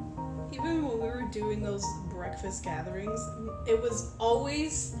like, even when we were doing those breakfast gatherings, it was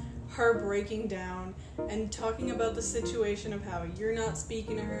always her breaking down and talking about the situation of how you're not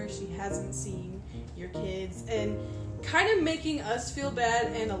speaking to her, she hasn't seen your kids, and kind of making us feel bad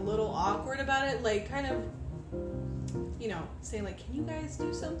and a little awkward about it, like kind of, you know, saying like, can you guys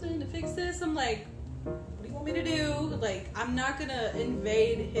do something to fix this? I'm like, what do you want me to do? Like, I'm not gonna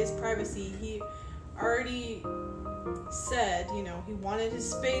invade his privacy. He already said, you know, he wanted his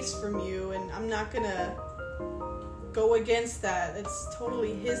space from you, and I'm not gonna go against that. It's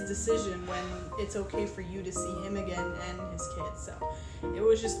totally his decision when it's okay for you to see him again and his kids. So it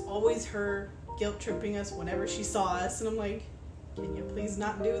was just always her guilt tripping us whenever she saw us, and I'm like, can you please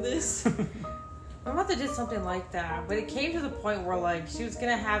not do this? My mother did something like that, but it came to the point where, like, she was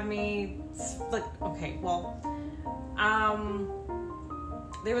gonna have me, like, okay, well,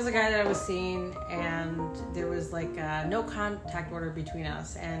 there was a guy that I was seeing, and there was, like, a no contact order between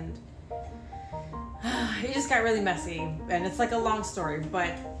us, and it just got really messy, and it's, like, a long story,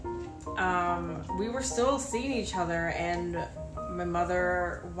 but, we were still seeing each other, and my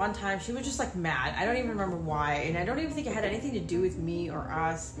mother, one time, she was just, like, mad. I don't even remember why, and I don't even think it had anything to do with me or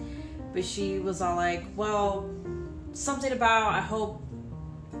us. But she was all like, well, something about, I hope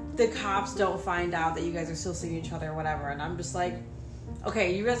the cops don't find out that you guys are still seeing each other or whatever. And I'm just like,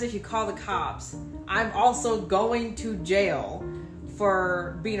 okay, you guys, if you call the cops, I'm also going to jail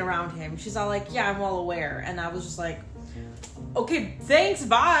for being around him. She's all like, yeah, I'm well aware. And I was just like, okay, thanks,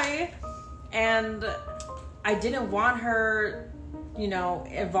 bye. And I didn't want her, you know,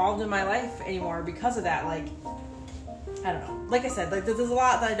 involved in my life anymore because of that. Like, I don't know. Like I said, like, there's a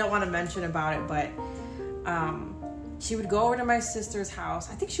lot that I don't want to mention about it, but she would go over to my sister's house.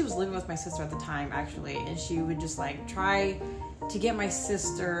 I think she was living with my sister at the time, actually, and she would just, like, try to get my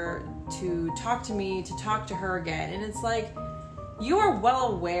sister to talk to me, to talk to her again. And it's like, you are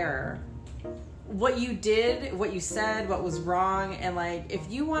well aware what you did, what you said, what was wrong, and, like, if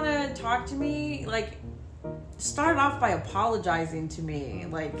you want to talk to me, like, start off by apologizing to me.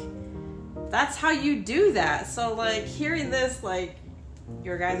 Like, that's how you do that. So, like, hearing this, like,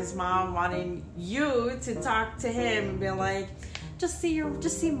 your guys' mom wanting you to talk to him and be like, just see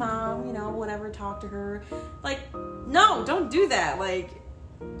mom, you know, whatever, talk to her. Like, no, don't do that. Like,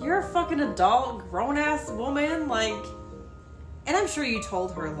 you're a fucking adult, grown-ass woman. Like, and I'm sure you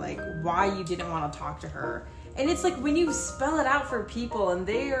told her, like, why you didn't want to talk to her. And it's like, when you spell it out for people and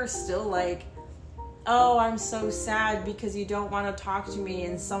they are still like, oh, I'm so sad because you don't want to talk to me,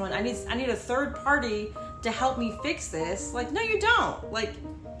 and someone, I need a third party to help me fix this. Like, no, you don't. Like,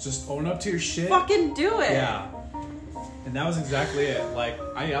 just own up to your shit. Fucking do it. Yeah. And that was exactly it. Like,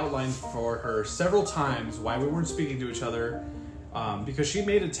 I outlined for her several times why we weren't speaking to each other, because she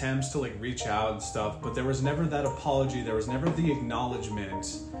made attempts to, like, reach out and stuff, but there was never that apology. There was never the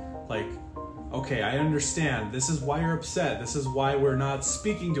acknowledgement. Like, okay, I understand. This is why you're upset. This is why we're not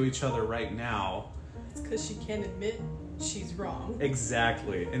speaking to each other right now. Because she can't admit she's wrong.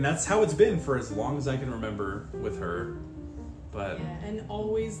 Exactly. And that's how it's been for as long as I can remember with her. But yeah, and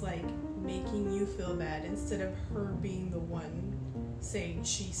always, like, making you feel bad instead of her being the one saying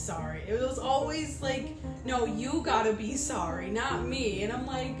she's sorry. It was always like, no, you gotta be sorry, not me. And I'm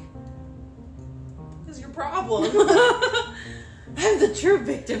like, what's your problem? I'm the true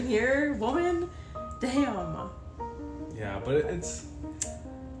victim here, woman. Damn. yeah, but it's,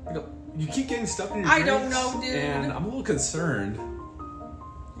 you know, you keep getting stuck in your I don't drinks, know, dude. And I'm a little concerned.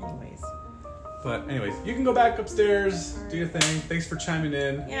 Anyways. But anyways, you can go back upstairs, do your thing. Thanks for chiming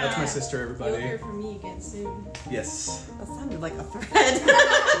in. Yeah. That's my sister, You'll everybody. hear from me again soon. Yes. That sounded like a threat. No,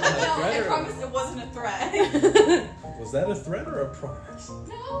 I threat or- promise it wasn't a threat. Was that a threat or a promise?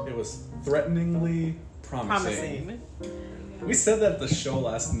 No. It was threateningly promising. We said that at the show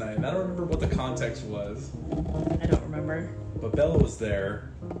last night, and I don't remember what the context was. I don't remember. But Bella was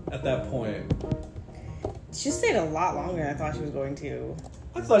there at that point. She stayed a lot longer than I thought she was going to.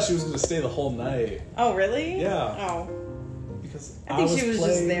 I thought she was going to stay the whole night. Oh, really? Yeah. Oh. Because I think she was just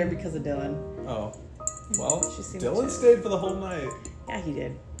playing- there because of Dylan. Oh. Well, She seemed Dylan to. stayed for the whole night. Yeah, he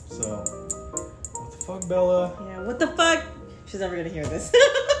did. So, what the fuck, Bella? Yeah, what the fuck? She's never gonna hear this.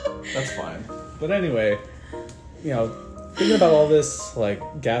 That's fine. But anyway, you know, thinking about all this, like,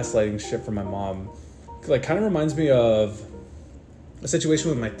 gaslighting shit from my mom, like, kind of reminds me of a situation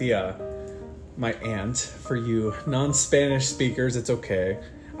with my tia, my aunt. For you non-Spanish speakers, it's okay.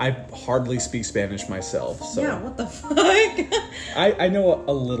 I hardly speak Spanish myself, so Yeah, what the fuck? I know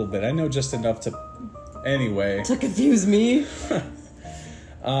a little bit. I know just enough to. Anyway, To confuse me.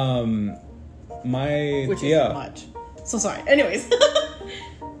 my Which tia. isn't much. So sorry. Anyways.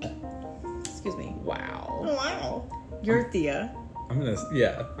 Excuse me. Wow. Wow. Your Thea. I'm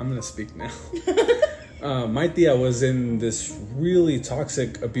gonna speak now. My tia was in this really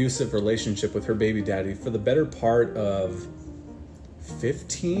toxic, abusive relationship with her baby daddy for the better part of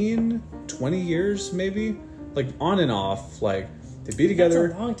 15, 20 years, maybe. Like, on and off. Like, they'd be together.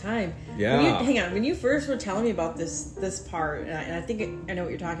 That's a long time. Yeah. Hang on. When you first were telling me about this part, and I think I know what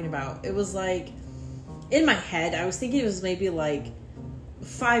you're talking about, it was like, in my head, I was thinking it was maybe like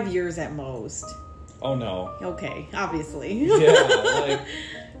 5 years at most. Oh, no. Okay, obviously. Yeah,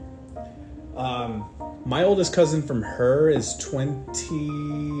 like, my oldest cousin from her is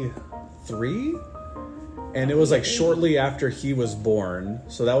 23, and it was like shortly after he was born,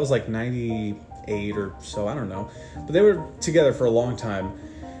 so that was like 98 or so, I don't know, but they were together for a long time,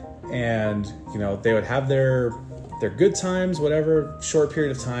 and you know, they would have their good times, whatever, short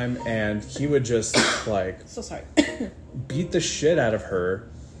period of time, and he would just like So sorry. beat the shit out of her,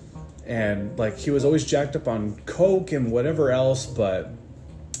 and like he was always jacked up on coke and whatever else, but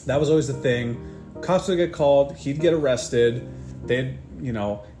that was always the thing. Cops would get called, he'd get arrested, they'd, you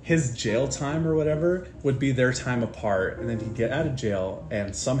know, his jail time or whatever would be their time apart, and then he'd get out of jail,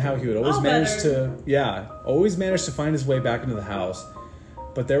 and somehow he would always manage to find his way back into the house.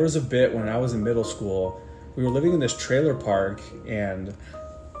 But there was a bit when I was in middle school, we were living in this trailer park, and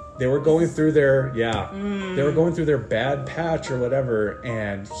they were going through their bad patch or whatever,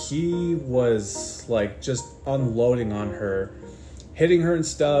 and he was like just unloading on her, hitting her and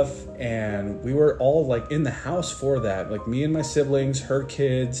stuff, and we were all like in the house for that, like me and my siblings, her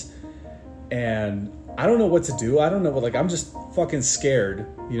kids, and I don't know what to do. I don't know what, like, I'm just fucking scared,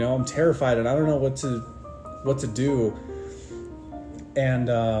 you know, I'm terrified, and I don't know what to do. And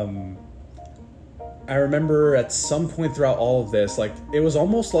I remember at some point throughout all of this, like, it was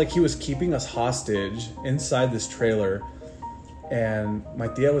almost like he was keeping us hostage inside this trailer. And my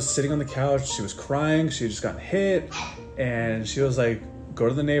tia was sitting on the couch. She was crying. She had just gotten hit. And she was like, go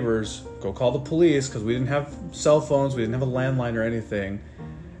to the neighbors. Go call the police. Because we didn't have cell phones. We didn't have a landline or anything.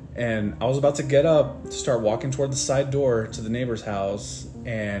 And I was about to get up to start walking toward the side door to the neighbor's house.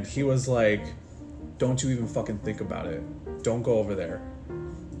 And he was like, don't you even fucking think about it. Don't go over there.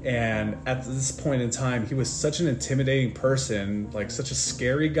 And at this point in time, he was such an intimidating person, like such a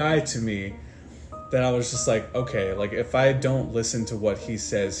scary guy to me, that I was just like, okay, like if I don't listen to what he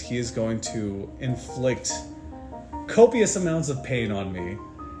says, he is going to inflict copious amounts of pain on me,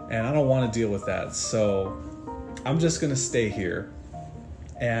 and I don't want to deal with that. So I'm just going to stay here.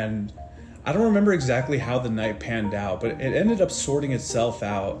 And I don't remember exactly how the night panned out, but it ended up sorting itself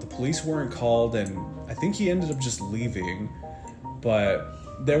out. The police weren't called, and I think he ended up just leaving. But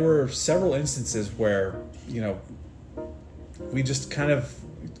there were several instances where, you know, we just kind of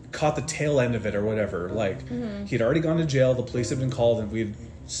caught the tail end of it or whatever. Like, he'd already gone to jail, the police had been called, and we'd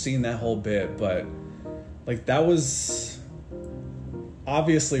seen that whole bit. But, like, that was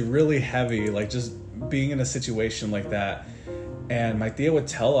obviously really heavy, like, just being in a situation like that. And my tia would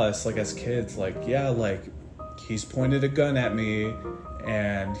tell us, like, as kids, like, yeah, like, he's pointed a gun at me,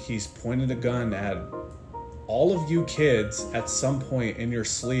 and he's pointed a gun at all of you kids at some point in your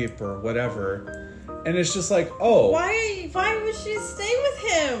sleep or whatever. And it's just like, oh, Why would she stay with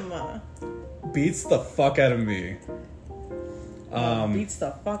him? beats the fuck out of me. Beats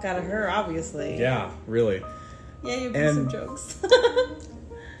the fuck out of her, obviously. Yeah, really. Yeah, you do some jokes.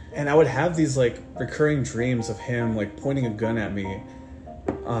 And I would have these like recurring dreams of him like pointing a gun at me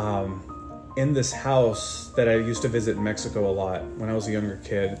in this house that I used to visit in Mexico a lot when I was a younger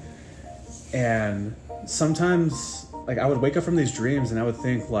kid. And sometimes like I would wake up from these dreams and I would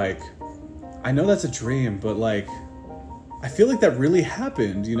think like, I know that's a dream, but like I feel like that really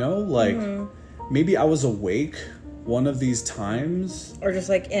happened, you know? Like maybe I was awake one of these times. Or just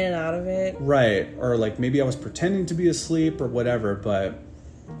like in and out of it. Right. Or like maybe I was pretending to be asleep or whatever, but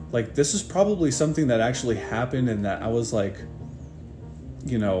like this is probably something that actually happened and that I was like,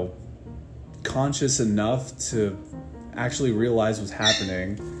 you know, conscious enough to actually realize was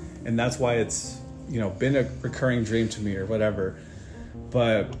happening. And that's why it's, you know, been a recurring dream to me or whatever.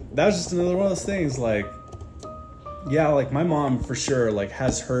 But that was just another one of those things, like, yeah, like my mom for sure like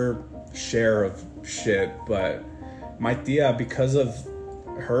has her share of shit, but my tia, because of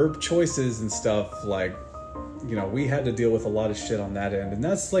her choices and stuff, like, you know, we had to deal with a lot of shit on that end. And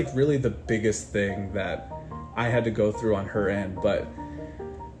that's like really the biggest thing that I had to go through on her end. But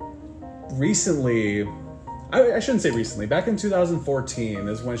recently, I shouldn't say recently, back in 2014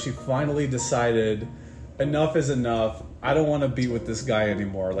 is when she finally decided enough is enough. I don't want to be with this guy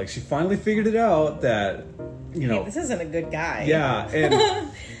anymore. Like, she finally figured it out that, you know, hey, this isn't a good guy. Yeah.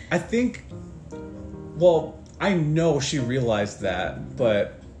 And I think, well, I know she realized that,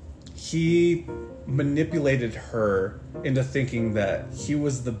 but he manipulated her into thinking that he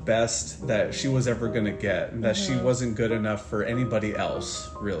was the best that she was ever going to get and that she wasn't good enough for anybody else,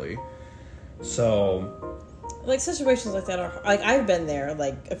 really. So like situations like that are like, I've been there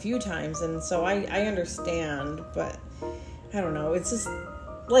like a few times, and so I understand, but I don't know, it's just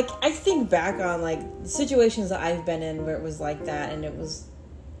like I think back on like the situations that I've been in where it was like that, and it was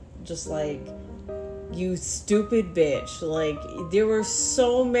just like, you stupid bitch. Like, there were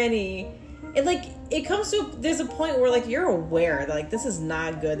so many, and like it comes to, there's a point where like you're aware that like this is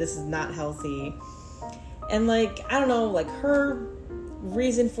not good, this is not healthy, And like, I don't know, like her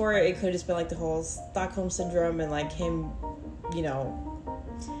reason for it could have just been like the whole Stockholm syndrome and like him, you know,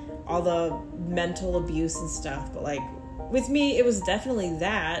 all the mental abuse and stuff. But like with me, it was definitely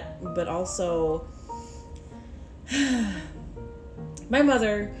that, but also my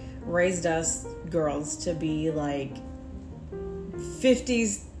mother raised us girls to be like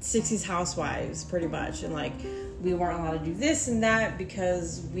 50s, 60s housewives pretty much. And like, we weren't allowed to do this and that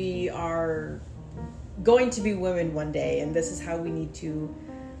because we are going to be women one day, and this is how we need to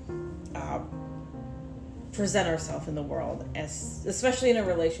present ourselves in the world, as especially in a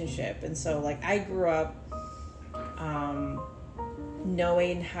relationship. And so like I grew up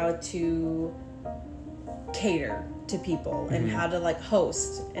knowing how to cater to people and how to like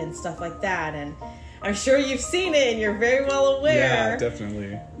host and stuff like that, and I'm sure you've seen it and you're very well aware. Yeah,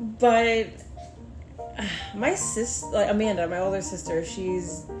 definitely. But my sister, like Amanda, my older sister,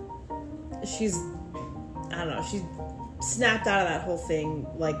 she's I don't know, she snapped out of that whole thing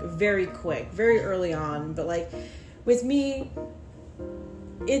like very quick, very early on. But like with me,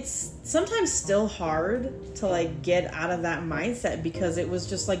 it's sometimes still hard to like get out of that mindset because it was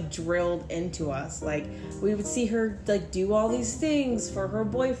just like drilled into us. Like we would see her like do all these things for her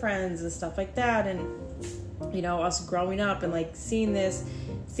boyfriends and stuff like that, and you know, us growing up and like seeing this,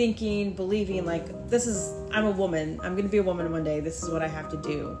 thinking, believing like I'm a woman, I'm gonna be a woman one day, this is what I have to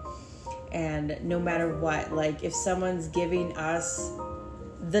do. And no matter what, like if someone's giving us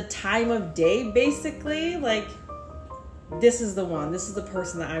the time of day, basically, like this is the one, this is the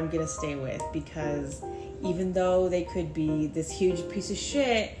person that I'm gonna stay with, because even though they could be this huge piece of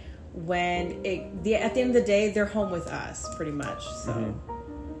shit, at the end of the day, they're home with us pretty much. So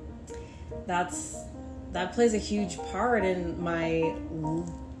that plays a huge part in my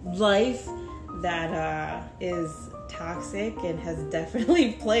life that is toxic and has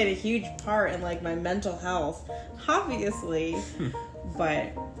definitely played a huge part in like my mental health, obviously.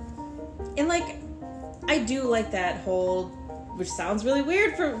 But and like I do like that whole, which sounds really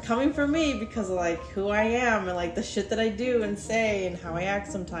weird coming from me because of like who I am and like the shit that I do and say and how I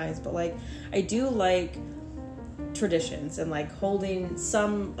act sometimes, but like I do like traditions and like holding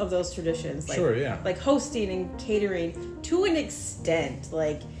some of those traditions, like sure, yeah, like hosting and catering to an extent.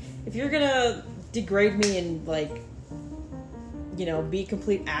 Like if you're gonna degrade me and like, you know, be a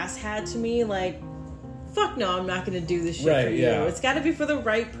complete asshat to me, like fuck no, I'm not gonna do this shit for you. Yeah. It's got to be for the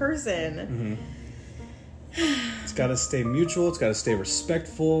right person. It's got to stay mutual, it's got to stay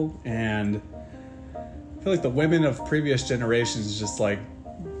respectful. And I feel like the women of previous generations just like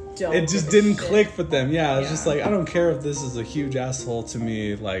it just didn't click with them. Yeah, it's just like, I don't care if this is a huge asshole to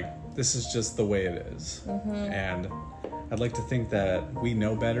me, like this is just the way it is. And I'd like to think that we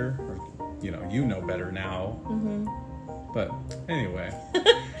know better, or you know better now. But anyway,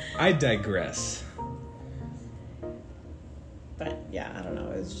 I digress. But yeah, I don't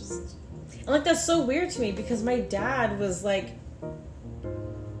know, it was just, and like that's so weird to me because my dad was like,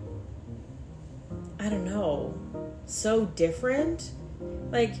 I don't know, so different.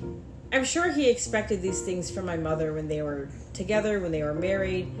 Like, I'm sure he expected these things from my mother when they were together, when they were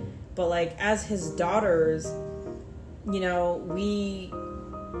married. But like, as his daughters, you know, we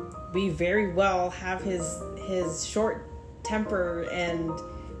very well have his short temper, and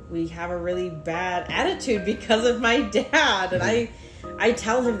we have a really bad attitude because of my dad. And I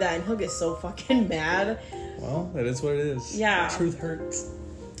tell him that, and he'll get so fucking mad. Well, that is what it is. Yeah. The truth hurts.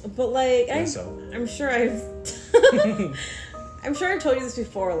 But like, So. I'm sure I've I'm sure I've told you this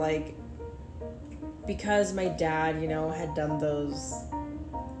before, like, because my dad, you know, had done those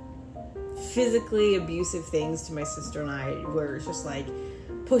physically abusive things to my sister and I, where it's just like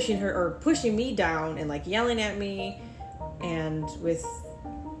pushing me down and like yelling at me, and with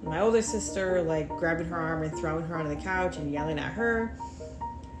my older sister, like grabbing her arm and throwing her onto the couch and yelling at her.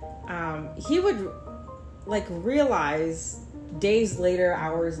 He would like realize days later,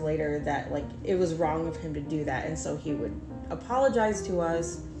 hours later, that like it was wrong of him to do that, and so he would apologize to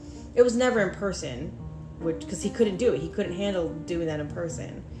us. It was never in person, because he couldn't do it. He couldn't handle doing that in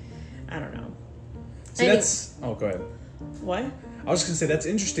person. I don't know. See, oh, go ahead. What? I was just gonna say, that's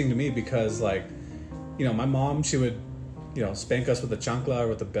interesting to me because, like, you know, my mom, she would, you know, spank us with a chancla or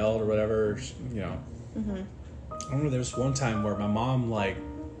with a belt or whatever, you know. I remember there was one time where my mom, like,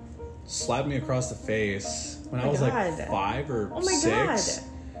 slapped me across the face when I was like 5 or 6. God.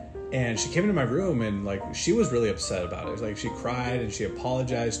 And she came into my room and like she was really upset about it. Like she cried and she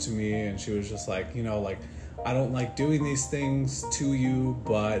apologized to me, and she was just like, you know, like, I don't like doing these things to you,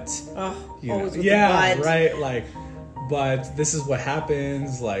 but you know, yeah, right, like, but this is what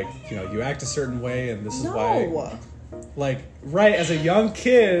happens. Like, you know, you act a certain way, and this is why. Like, right, as a young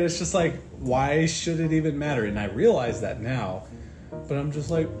kid, it's just like, why should it even matter? And I realize that now. But I'm just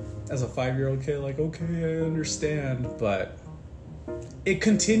like, as a 5-year-old kid, like, okay, I understand. But it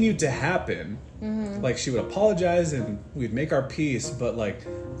continued to happen. Mm-hmm. Like, she would apologize and we'd make our peace. But, like,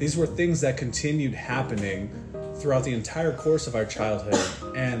 these were things that continued happening throughout the entire course of our childhood.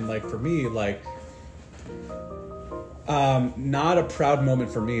 And, like, for me, like, not a proud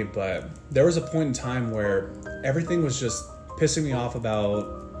moment for me, but there was a point in time where everything was just pissing me off about,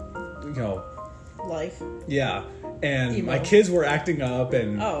 you know, life. Yeah. And Emo. my kids were acting up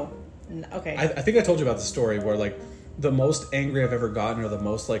and okay. I think I told you about the story where, like, the most angry I've ever gotten or the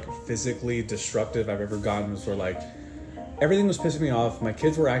most, like, physically destructive I've ever gotten was where, like, everything was pissing me off. My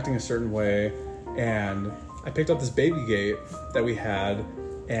kids were acting a certain way, and I picked up this baby gate that we had,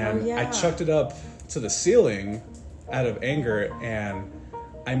 and I chucked it up to the ceiling out of anger, and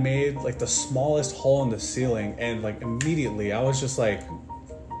I made, like, the smallest hole in the ceiling, and, like, immediately I was just like,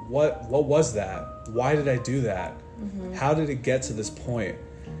 what was that? Why did I do that? Mm-hmm. How did it get to this point?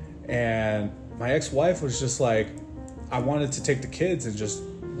 And my ex-wife was just like, I wanted to take the kids and just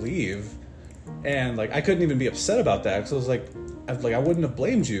leave. And, like, I couldn't even be upset about that because I was like, I wouldn't have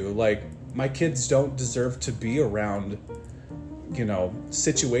blamed you. Like, my kids don't deserve to be around, you know,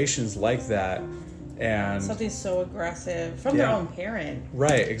 situations like that. And something so aggressive from their own parent.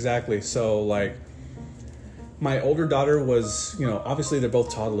 Right, exactly. So, like, my older daughter was, you know, obviously they're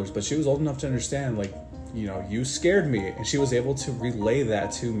both toddlers, but she was old enough to understand, like, you know, you scared me, and she was able to relay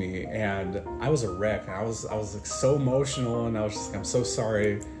that to me, and I was a wreck. I was like so emotional, and I was just like, I'm so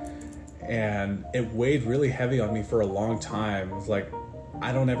sorry, and it weighed really heavy on me for a long time. It was like,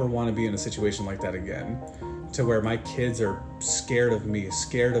 I don't ever want to be in a situation like that again, to where my kids are scared of me,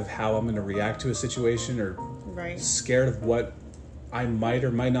 scared of how I'm going to react to a situation, or scared of what I might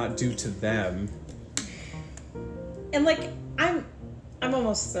or might not do to them. And, like, I'm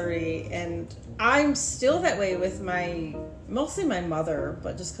almost 30, and I'm still that way with mostly my mother,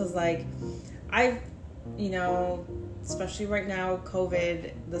 but just because, like, I've, you know, especially right now,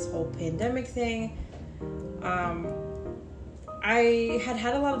 COVID, this whole pandemic thing, I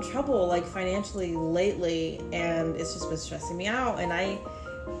had a lot of trouble, like, financially lately, and it's just been stressing me out, and I'm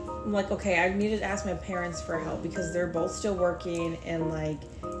like, okay, I needed to ask my parents for help because they're both still working, and, like,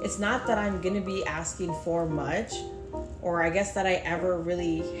 it's not that I'm gonna be asking for much, or I guess that I ever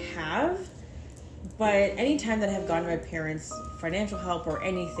really have, but anytime that I have gone to my parents' financial help or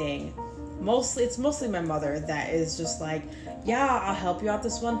anything, it's mostly my mother that is just like, yeah, I'll help you out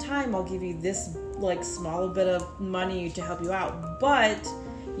this one time, I'll give you this, like, small bit of money to help you out, but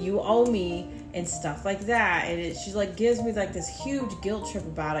you owe me, and stuff like that. And she, like, gives me, like, this huge guilt trip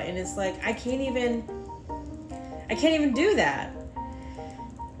about it, and it's like, I can't even do that.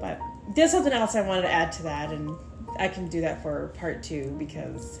 But there's something else I wanted to add to that, and I can do that for part 2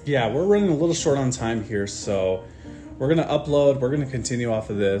 because... Yeah, we're running a little short on time here, so we're going to upload. We're going to continue off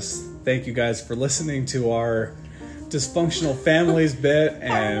of this. Thank you guys for listening to our dysfunctional families bit,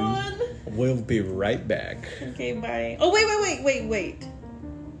 and we'll be right back. Okay, bye. Oh, wait.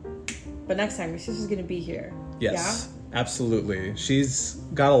 But next time, your sister's going to be here. Yes, absolutely. She's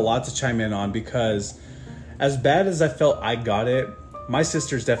got a lot to chime in on because as bad as I felt I got it, my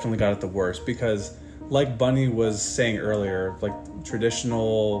sister's definitely got it the worst because... like Bunny was saying earlier, like,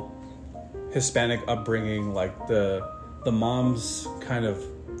 traditional Hispanic upbringing, like the moms kind of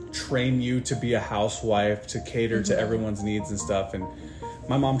train you to be a housewife, to cater to everyone's needs and stuff. And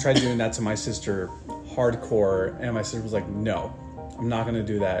my mom tried doing that to my sister hardcore, and my sister was like, no, I'm not going to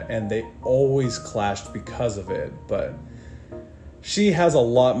do that. And they always clashed because of it. But she has a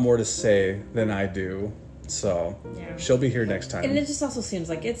lot more to say than I do. So she'll be here next time. And it just also seems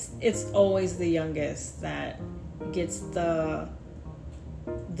like it's always the youngest that gets the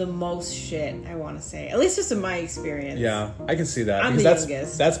most shit, I want to say. At least just in my experience. Yeah, I can see that. I'm the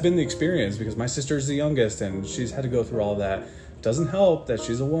youngest. That's been the experience because my sister's the youngest and she's had to go through all that. Doesn't help that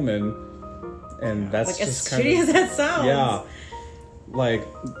she's a woman. And that's like, just kind of... as shitty as that sounds. Yeah. Like,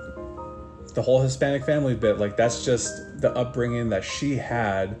 the whole Hispanic family bit, like, that's just the upbringing that she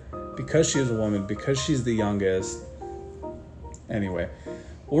had because she is a woman, because she's the youngest. Anyway,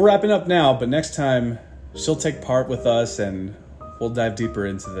 we're wrapping up now, but next time she'll take part with us and we'll dive deeper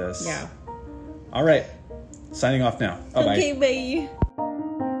into this. Yeah. All right. Signing off now. Bye-bye. Okay, bye.